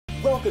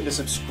Welcome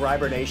to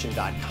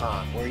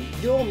SubscriberNation.com, where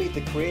you'll meet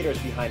the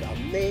creators behind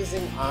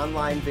amazing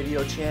online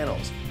video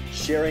channels,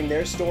 sharing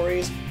their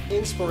stories,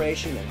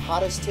 inspiration, and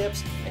hottest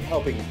tips, and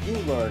helping you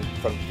learn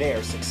from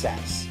their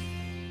success.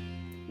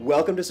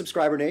 Welcome to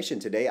Subscriber Nation.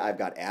 Today I've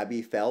got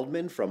Abby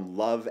Feldman from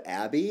Love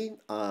Abby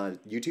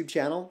YouTube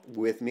channel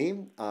with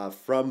me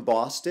from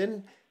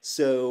Boston.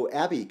 So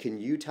Abby,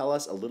 can you tell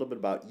us a little bit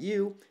about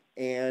you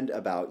and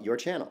about your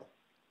channel?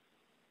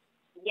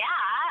 Yeah,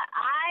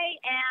 I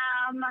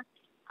am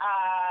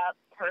a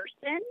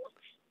person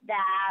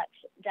that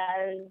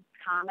does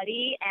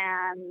comedy,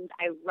 and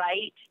I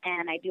write,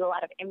 and I do a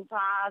lot of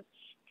improv,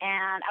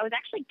 and I was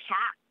actually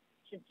cast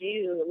to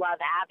do Love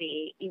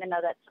Abby, even though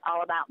that's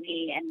all about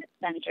me and it's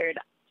centered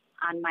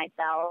on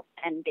myself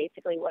and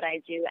basically what I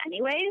do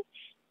anyways.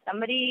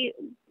 Somebody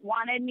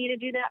wanted me to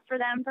do that for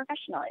them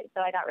professionally,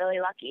 so I got really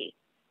lucky.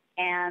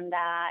 And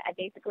I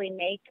basically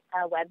make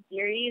a web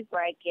series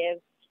where I give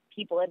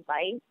people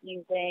advice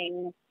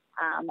using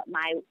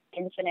my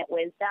infinite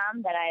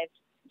wisdom that I've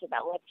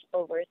developed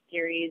over a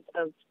series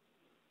of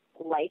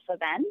life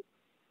events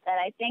that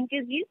I think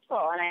is useful.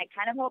 And I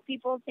kind of hope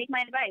people take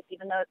my advice,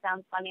 even though it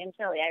sounds funny and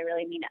silly. I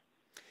really mean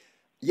it.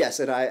 Yes,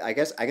 and I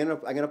guess I'm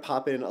gonna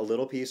pop in a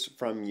little piece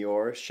from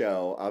your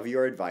show of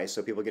your advice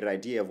so people get an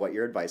idea of what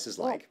your advice is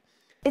like.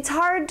 It's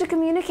hard to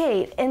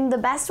communicate, and the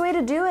best way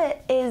to do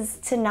it is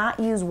to not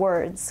use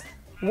words.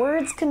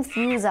 Words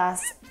confuse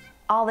us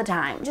all the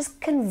time.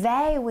 Just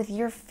convey with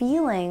your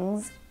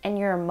feelings and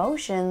your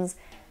emotions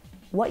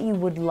what you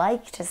would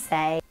like to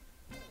say.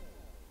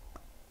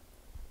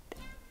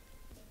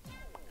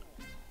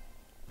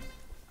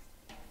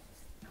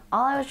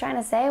 All I was trying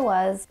to say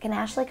was, can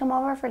Ashley come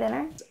over for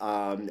dinner?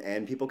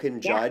 And people can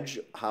judge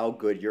how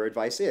good your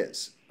advice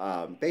is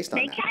based on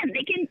that.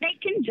 They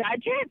can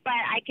judge it, but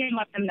I can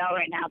let them know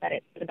right now that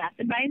it's the best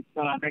advice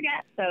they'll ever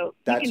get. So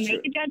you can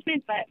make a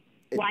judgment, but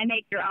why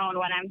make your own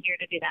when I'm here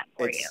to do that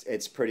for you?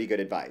 It's pretty good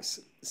advice.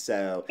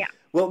 So,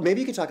 well, maybe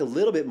you could talk a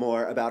little bit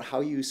more about how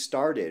you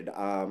started,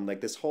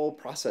 like this whole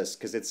process,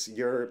 because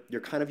you're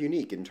kind of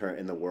unique in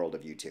the world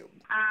of YouTube.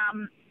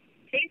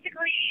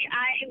 Basically,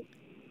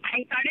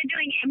 I started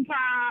doing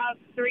improv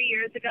 3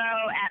 years ago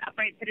at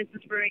Upright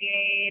Citizens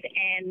Brigade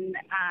in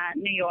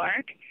New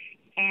York,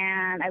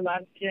 and I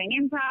loved doing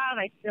improv.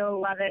 I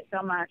still love it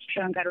so much,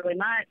 so incredibly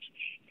much.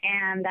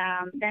 And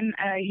then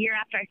a year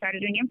after I started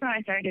doing improv,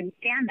 I started doing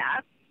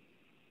stand-up,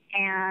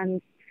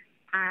 and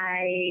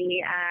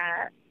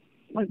I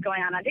was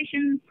going on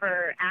auditions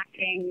for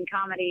acting,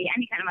 comedy,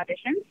 any kind of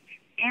auditions.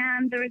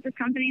 And there was this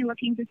company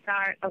looking to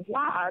start a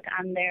vlog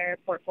on their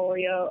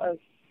portfolio of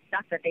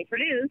stuff that they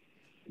produce.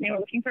 They were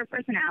looking for a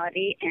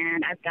personality,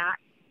 and I've got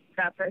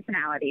the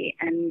personality,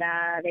 and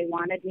they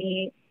wanted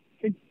me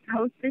to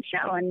host the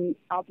show, and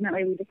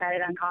ultimately we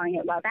decided on calling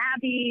it Love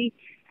Abby.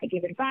 I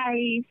give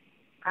advice,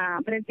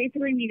 but it's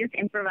basically me just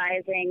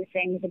improvising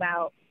things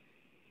about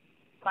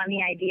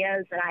funny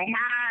ideas that I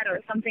had or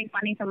something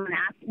funny someone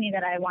asked me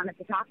that I wanted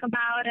to talk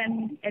about,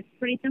 and it's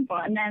pretty simple.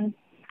 And then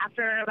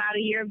after about a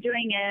year of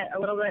doing it, a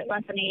little bit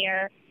less than a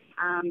year,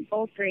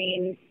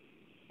 Fullscreen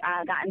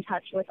got in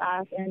touch with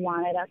us and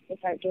wanted us to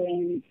start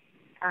doing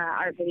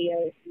our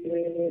videos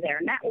through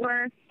their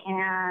network,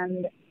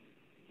 and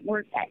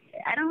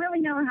I don't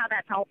really know how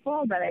that's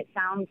helpful, but it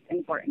sounds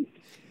important.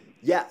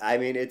 Yeah, I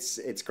mean,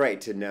 it's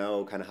great to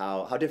know kind of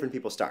how different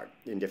people start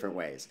in different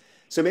ways.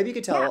 So maybe you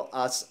could tell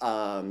us,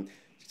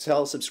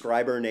 tell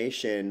Subscriber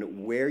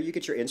Nation where you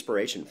get your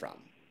inspiration from.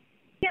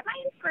 I get my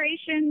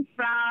inspiration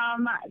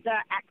from the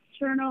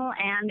external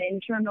and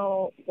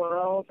internal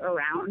world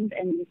around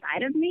and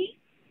inside of me.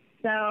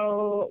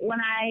 So when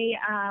I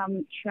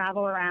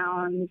travel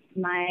around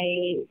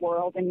my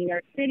world in New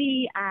York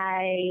City,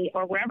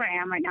 or wherever I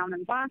am right now, I'm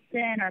in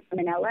Boston, or if I'm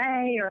in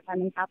LA, or if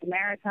I'm in South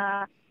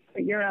America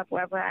or Europe,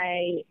 wherever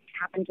I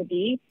happen to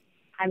be,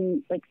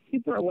 I'm like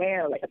super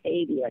aware, like a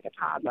baby, like a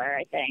toddler,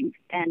 I think.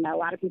 And a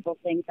lot of people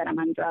think that I'm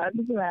on drugs,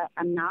 but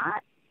I'm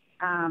not.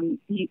 I'm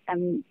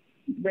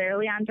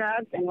rarely on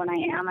drugs, and when I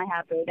am, I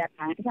have really bad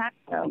panic attacks.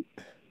 So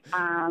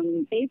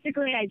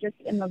basically, I just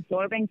am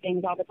absorbing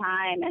things all the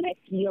time, and I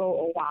feel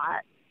a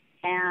lot.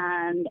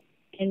 And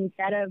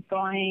instead of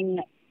going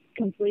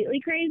completely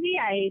crazy,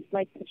 I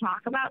like to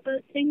talk about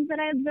those things that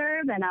I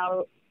observe, and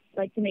I'll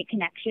like to make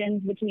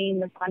connections between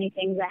the funny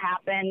things that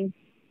happen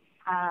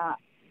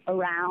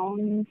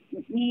around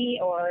me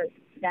or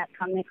that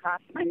come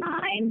across my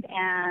mind.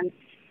 And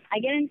I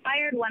get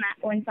inspired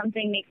when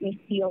something makes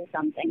me feel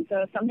something.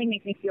 So if something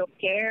makes me feel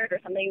scared, or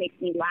something makes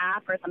me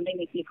laugh, or something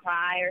makes me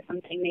cry, or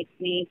something makes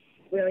me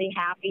really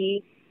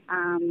happy,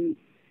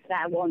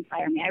 that will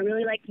inspire me. I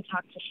really like to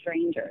talk to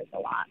strangers a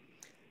lot.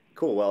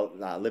 Cool. Well,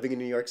 living in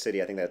New York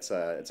City, I think it's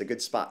a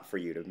good spot for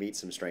you to meet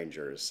some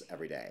strangers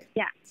every day.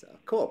 Yeah. So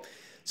cool.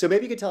 So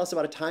maybe you could tell us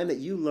about a time that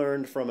you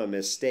learned from a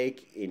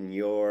mistake in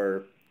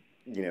your,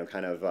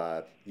 kind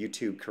of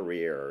YouTube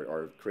career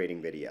or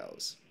creating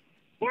videos.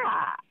 Yeah.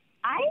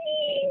 I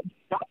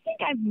don't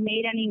think I've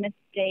made any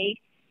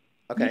mistakes.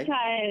 Okay.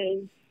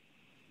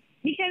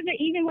 Because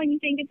even when you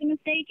think it's a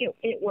mistake,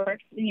 it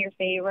works in your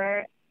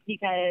favor.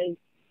 because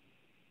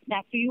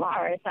that's who you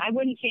are. So I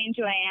wouldn't change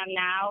who I am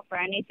now for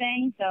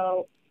anything.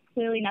 So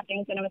clearly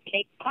nothing's been a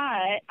mistake.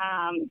 But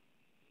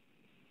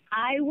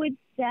I would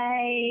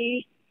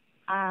say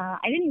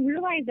I didn't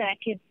realize that I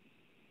could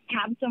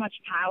have so much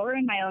power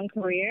in my own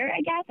career,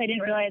 I guess. I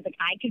didn't realize like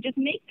I could just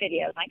make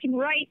videos. I can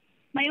write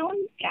my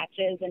own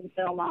sketches and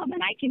film them,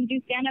 and I can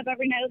do stand-up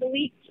every night of the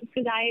week just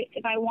because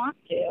if I want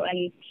to,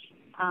 and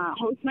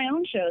host my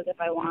own shows if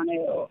I want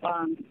to,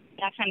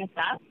 that kind of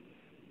stuff.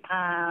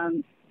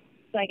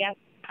 So I guess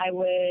I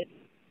would,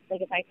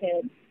 like, if I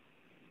could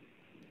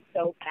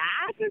go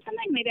back or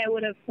something, maybe I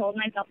would have told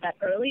myself that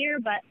earlier,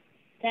 but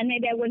then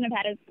maybe I wouldn't have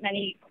had as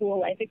many cool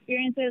life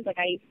experiences. Like,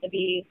 I used to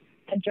be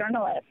a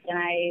journalist, and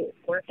I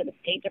worked at the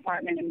State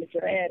Department in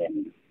Madrid,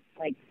 and,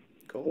 like,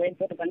 cool. Lived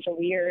with a bunch of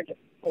weird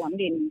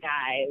Colombian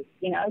guys,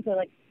 you know? So,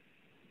 like,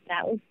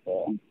 that was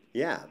cool.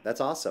 Yeah,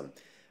 that's awesome.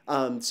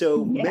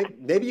 So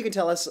maybe you can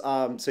tell us,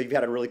 so you've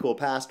had a really cool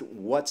past.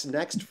 What's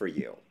next for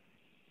you?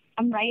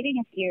 I'm writing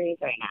a series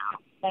right now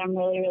that I'm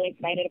really, really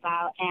excited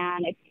about,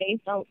 and it's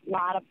based a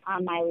lot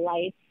on my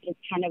life. It's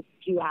kind of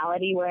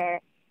duality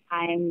where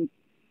I'm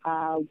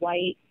a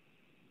white,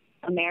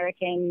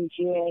 American,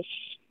 Jewish,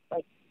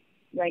 like,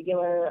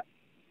 regular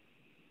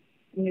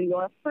New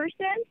York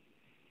person,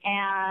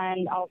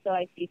 and also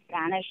I speak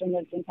Spanish and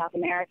lived in South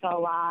America a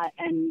lot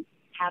and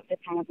have this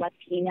kind of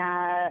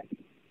Latina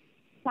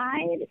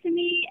side to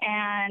me,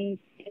 and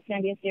it's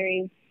going to be a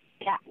series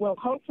that will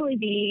hopefully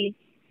be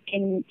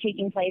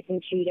taking place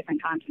in 2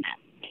 different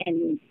continents,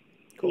 in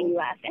the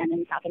U.S. and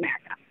in South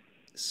America.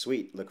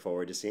 Sweet. Look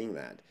forward to seeing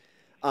that.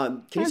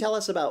 Can you tell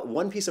us about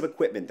one piece of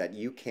equipment that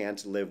you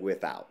can't live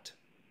without?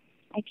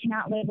 I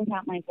cannot live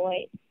without my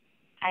voice.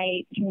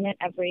 I tune it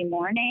every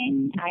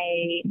morning.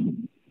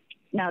 I'm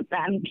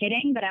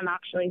kidding, but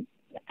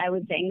I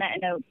was saying that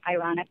in an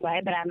ironic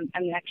way, but I'm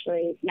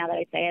actually, now that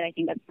I say it, I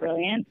think that's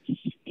brilliant,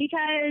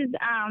 because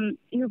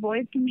your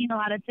voice can mean a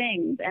lot of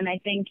things, and I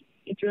think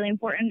it's really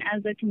important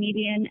as a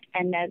comedian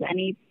and as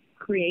any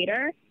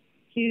creator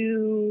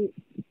to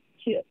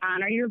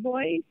honor your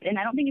voice. And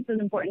I don't think it's as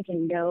important to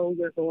know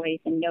your voice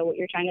and know what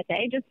you're trying to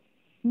say. Just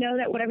know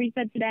that whatever you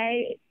said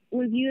today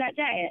was you that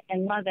day,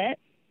 and love it.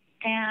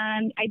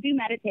 And I do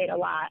meditate a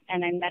lot,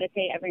 and I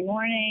meditate every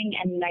morning,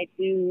 and I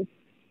do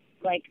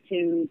like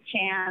to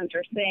chant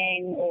or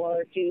sing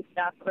or do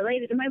stuff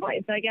related to my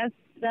voice. So I guess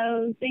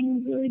those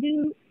things really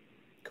do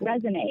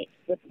resonate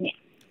with me.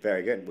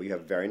 Very good. Well, you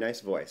have a very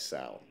nice voice,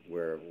 Sal.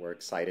 We're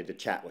excited to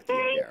chat with you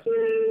Thank here.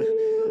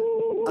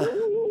 you.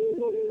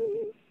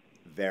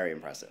 Very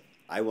impressive.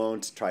 I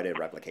won't try to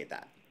replicate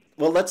that.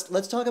 Well,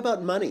 let's talk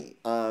about money.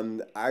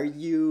 Are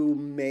you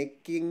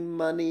making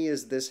money?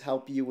 Does this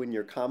help you in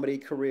your comedy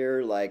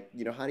career? Like,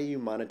 how do you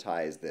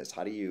monetize this?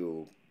 How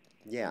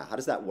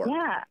does that work?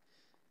 Yeah.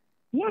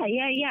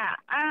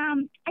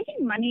 I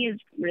think money is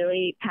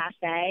really passe,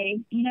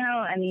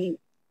 I mean,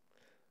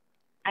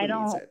 I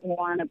don't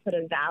want to put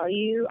a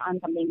value on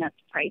something that's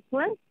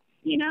priceless,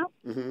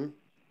 Mm-hmm.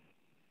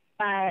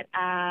 But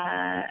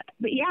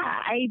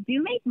yeah, I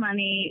do make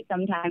money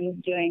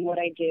sometimes doing what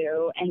I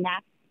do, and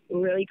that's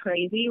really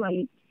crazy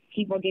when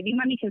people give you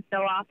money, because so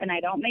often I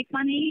don't make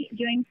money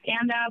doing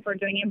stand-up or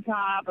doing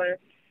improv or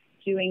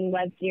doing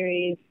web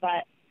series.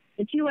 But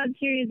the 2 web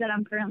series that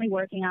I'm currently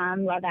working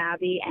on, Love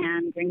Abby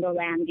and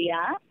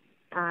Gringolandia,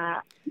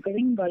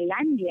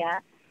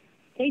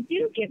 they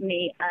do give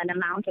me an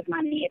amount of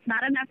money. It's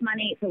not enough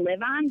money to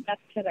live on.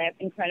 That's because I have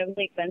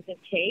incredibly expensive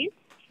taste.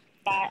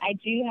 But I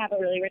do have a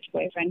really rich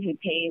boyfriend who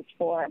pays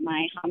for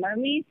my Hummer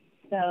lease,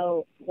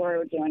 so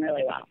we're doing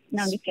really well.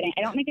 No, I'm just kidding.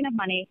 I don't make enough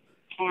money,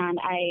 and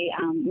I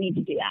need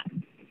to do that.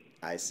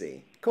 I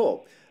see.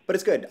 Cool. But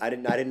it's good. I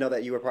didn't know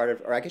that you were part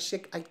of, or I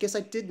guess I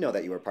did know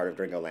that you were part of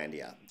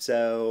Gringolandia.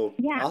 So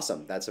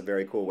awesome. That's a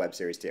very cool web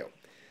series too.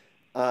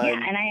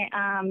 And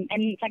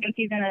the second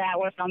season of that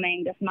we're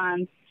filming this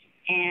month,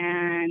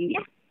 and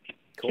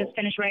cool. Just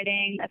finished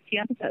writing a few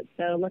episodes,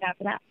 so look out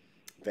for that.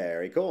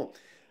 Very cool.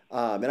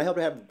 And I hope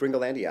to have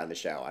Gringolandia on the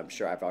show. I'm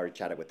sure I've already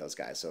chatted with those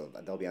guys, so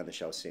they'll be on the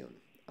show soon.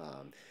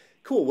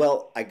 Cool.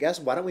 Well, I guess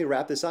why don't we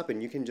wrap this up,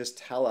 and you can just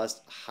tell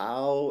us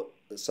how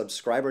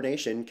Subscriber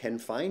Nation can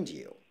find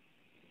you.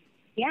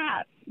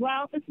 Yeah.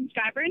 Well, the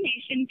Subscriber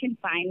Nation can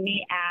find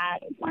me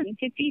at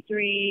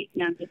 153.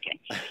 No, I'm just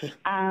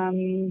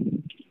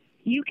kidding.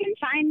 You can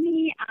find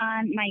me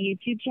on my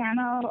YouTube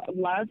channel,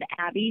 Love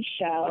Abby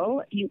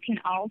Show. You can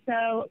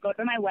also go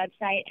to my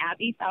website,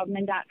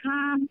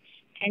 abbyfeldman.com,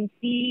 and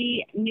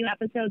see new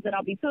episodes that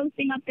I'll be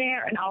posting up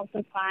there, and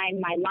also find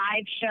my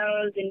live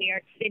shows in New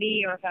York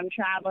City or if I'm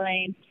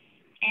traveling.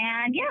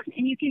 And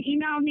you can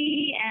email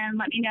me and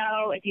let me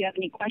know if you have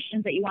any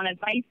questions that you want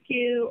advice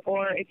to,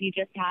 or if you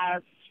just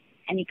have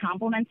any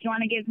compliments you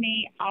want to give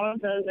me. All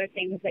of those are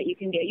things that you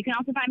can do. You can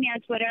also find me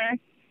on Twitter,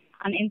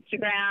 on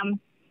Instagram,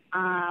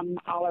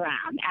 all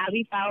around.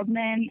 Abby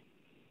Feldman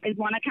is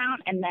one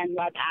account, and then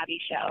Love Abby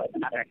Show is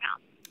another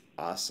account.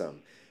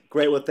 Awesome.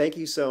 Great. Well, thank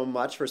you so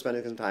much for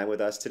spending some time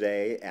with us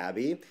today,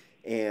 Abby.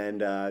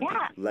 And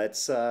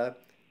let's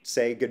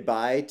say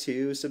goodbye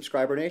to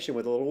Subscriber Nation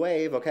with a little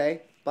wave,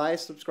 okay? Bye,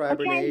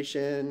 Subscriber Okay.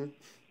 Nation.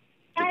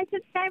 Bye,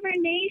 Subscriber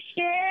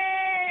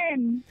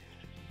Nation.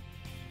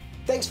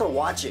 Thanks for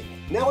watching.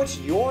 Now it's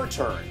your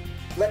turn.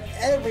 Let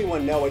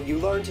everyone know what you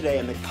learned today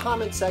in the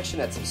comment section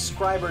at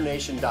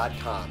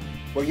subscribernation.com,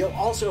 where you'll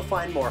also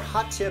find more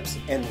hot tips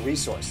and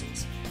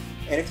resources.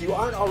 And if you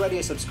aren't already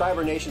a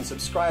Subscriber Nation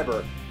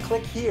subscriber,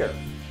 click here.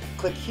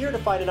 Click here to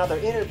find another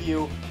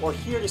interview, or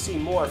here to see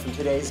more from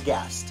today's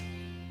guest.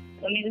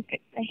 Let me just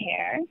fix the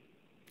hair.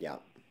 Yeah.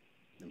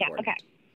 Yeah, Important. okay.